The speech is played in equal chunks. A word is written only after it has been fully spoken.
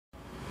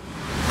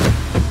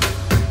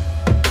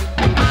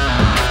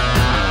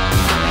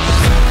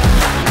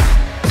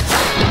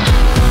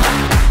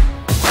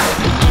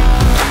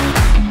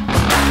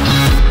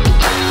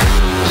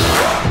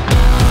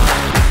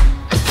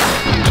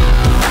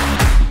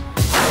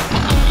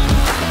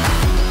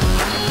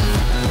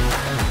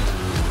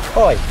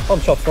Hi, I'm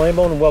Chops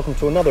Lambourn and welcome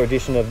to another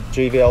edition of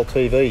GVL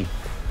TV,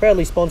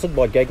 proudly sponsored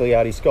by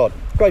Gagliardi Scott.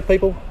 Great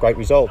people, great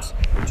results.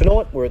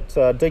 Tonight we're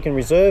at Deakin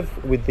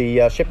Reserve with the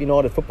Shepparton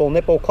United Football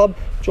Netball Club,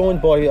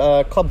 joined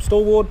by club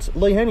stalwart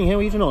Leigh Hanning. How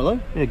are you tonight, Leigh?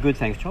 Yeah, good,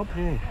 thanks, Chop.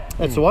 Yeah.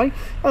 That's the way.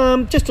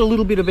 Just a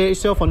little bit about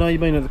yourself. I know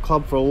you've been at the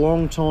club for a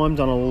long time,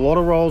 done a lot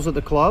of roles at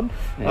the club.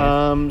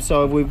 Yeah.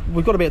 So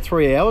we've got about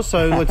 3 hours.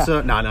 So let's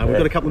we've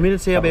got a couple of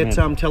minutes. How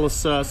about tell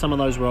us some of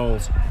those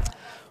roles?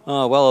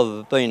 Oh, well,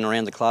 I've been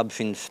around the club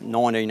since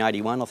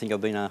 1981. I think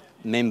I've been a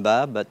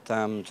member, but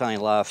it's only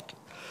the last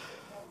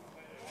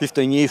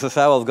 15 years or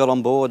so I've got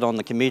on board on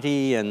the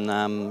committee, and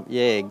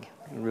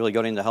really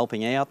got into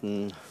helping out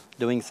and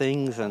doing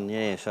things.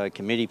 And so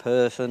committee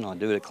person. I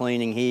do the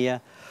cleaning here.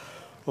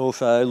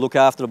 Also look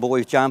after the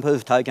boys'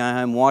 jumpers, take them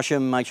home, wash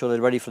them, make sure they're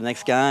ready for the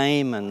next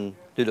game, and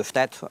do the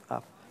stats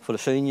for the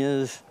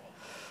seniors.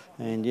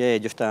 And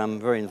just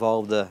very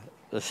involved the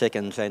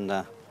seconds and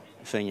the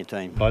senior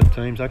team. Both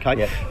teams, okay.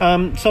 Yep.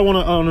 So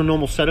on a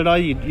normal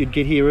Saturday, you'd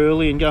get here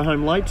early and go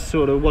home late.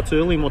 Sort of, what's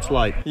early and what's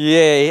late?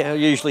 Yeah,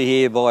 usually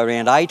here by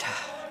around 8.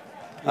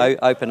 Yep.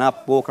 Open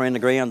up, walk around the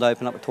ground,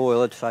 open up the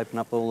toilets, open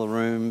up all the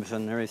rooms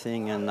and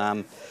everything, and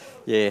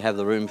have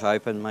the rooms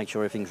open, make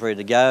sure everything's ready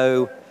to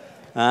go.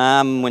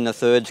 When the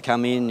thirds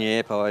come in,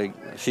 I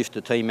assist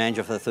the team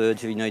manager for the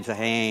thirds if he needs a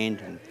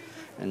hand,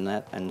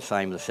 and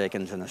same with the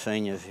seconds and the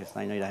seniors. If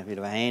they need a bit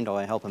of a hand,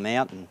 I help them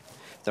out, and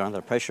if they're under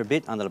pressure a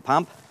bit, under the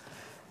pump.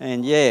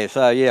 And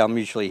I'm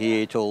usually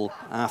here till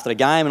after the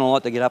game, and I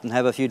like to get up and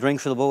have a few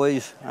drinks with the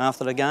boys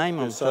after the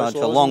game. So it's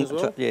a long,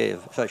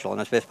 socialising,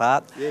 that's the best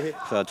part. Yeah.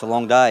 So it's a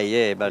long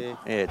day, it's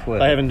worth it.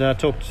 They haven't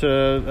talked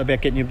about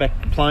getting you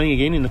back playing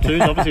again in the twos,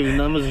 obviously the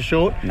numbers are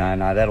short. No,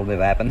 that'll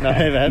never happen. No,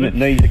 never happen.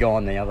 Knees are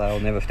gone now, they'll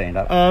never stand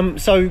up.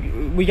 So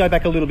we go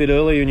back a little bit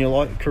earlier in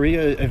your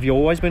career. Have you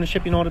always been a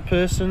Shepparton United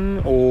person,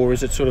 or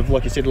is it sort of,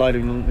 like you said, later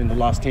in the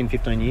last 10,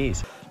 15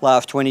 years?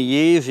 Last 20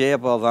 years,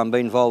 I've been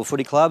involved with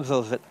footy clubs. I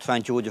was at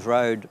St George's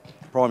Road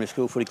Primary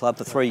School Footy Club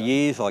for 3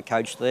 years. I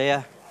coached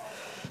there.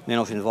 Then I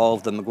was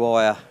involved in the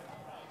Maguire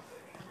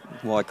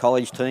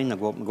College team, the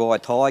Maguire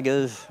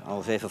Tigers. I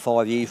was there for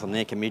 5 years on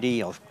their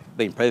committee. I've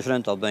been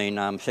president, I've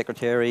been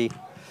secretary,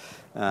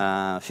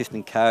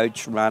 assistant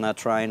coach, runner,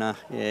 trainer.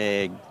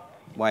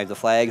 Wave the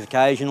flags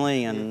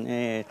occasionally,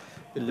 and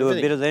do a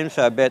bit of them.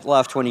 So about the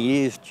last 20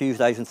 years,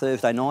 Tuesdays and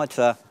Thursday nights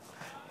are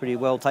pretty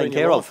well taken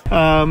care of.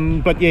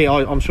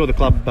 I'm sure the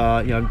club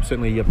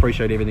certainly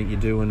appreciate everything you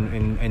do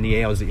and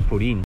the hours that you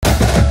put in.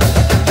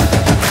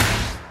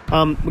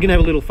 We're going to have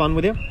a little fun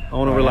with you. I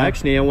want to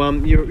relax. Now,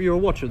 you're a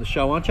watcher of the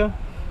show, aren't you?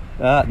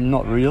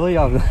 Not really.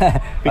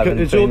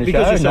 Because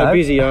you're so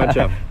busy, aren't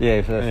you?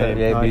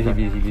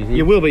 Busy.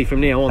 You will be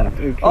from now on.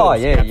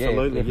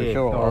 Absolutely, for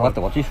sure. I'll have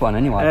to watch this one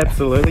anyway.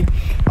 Absolutely.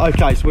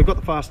 Okay, so we've got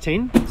the fast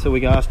 10. So we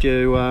can ask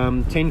you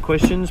 10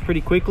 questions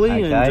pretty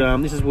quickly,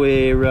 and this is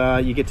where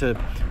you get to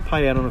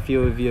pay out on a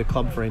few of your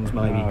club friends,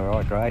 maybe. All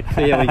right, great.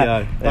 So here we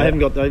go. They've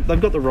got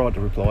the right to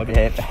reply.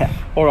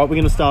 All right, we're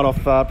going to start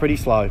off pretty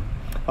slow.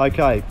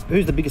 Okay,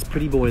 who's the biggest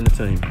pretty boy in the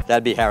team?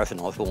 That'd be Harrison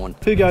Osborn.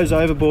 Who goes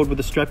overboard with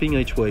the strapping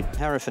each week?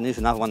 Harrison is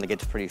another one that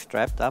gets pretty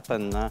strapped up,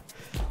 and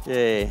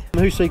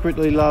Who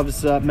secretly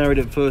loves Married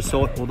at First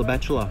Sight or The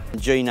Bachelor?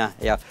 Gina,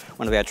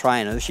 one of our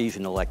trainers, she's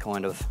in all that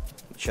kind of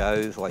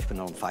shows. Always been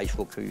on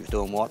Facebook who's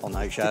doing what on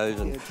those shows,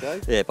 and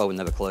but I would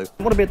never clue.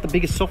 What about the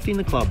biggest softie in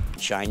the club?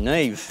 Shane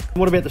Neves.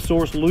 What about the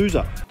sorest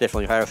loser?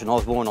 Definitely Harrison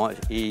Osborn.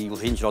 He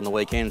was injured on the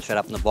weekend, sat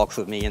up in the box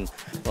with me, and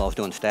I was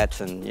doing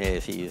stats, and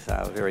he's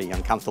very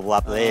uncomfortable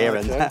up there.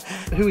 And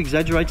who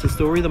exaggerates the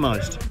story the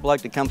most?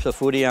 Bloke that comes to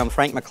footy,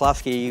 Frank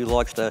McCluskey, who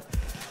likes to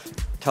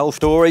tell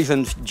stories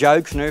and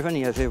jokes and everything.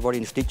 He has everybody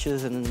in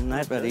stitches and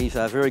that, but he's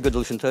very good to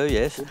listen to,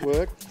 yes. Good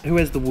work. Who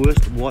has the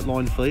worst white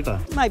line fever?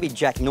 Maybe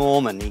Jack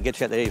Norman. He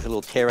gets out there, he's a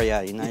little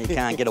terrier, you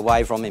can't get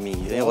away from him.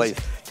 He's always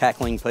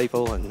tackling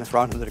people and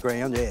throwing them to the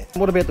ground,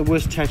 What about the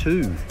worst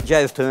tattoo?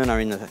 Jazz Turner,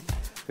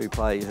 who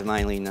plays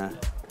mainly in the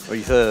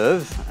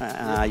reserve.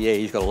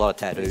 He's got a lot of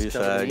tattoos,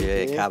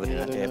 covered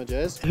in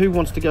it. Who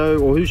wants to go,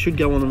 or who should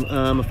go on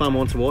A Farmer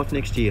Wants a Wife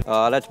next year?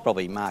 That's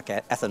probably Mark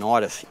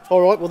Athenitis. All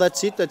right, well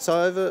that's it. That's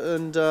over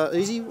and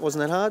easy. Wasn't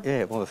that hard?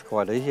 Yeah, it was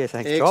quite easy.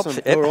 Thanks, Chops.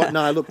 Chops. All right.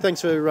 No, look,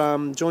 thanks for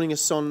joining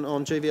us on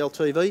GVL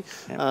TV.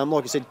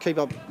 Like I said, keep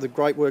up the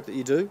great work that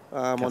you do.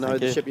 I know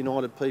the Shepparton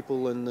United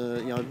people and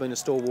been a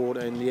stalwart,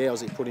 and the hours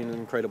that you put in are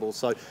incredible.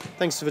 So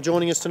thanks for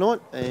joining us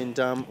tonight, and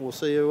we'll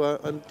see you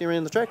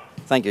around the track.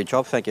 Thank you,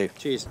 Chops. Thank you.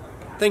 Cheers.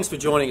 Thanks for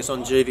joining us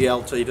on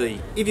GVL TV.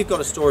 If you've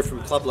got a story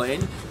from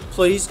Clubland,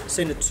 please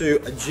send it to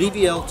a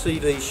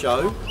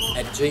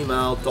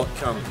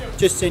gvltvshow@gmail.com.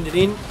 Just send it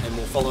in and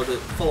we'll follow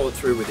it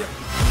through with you.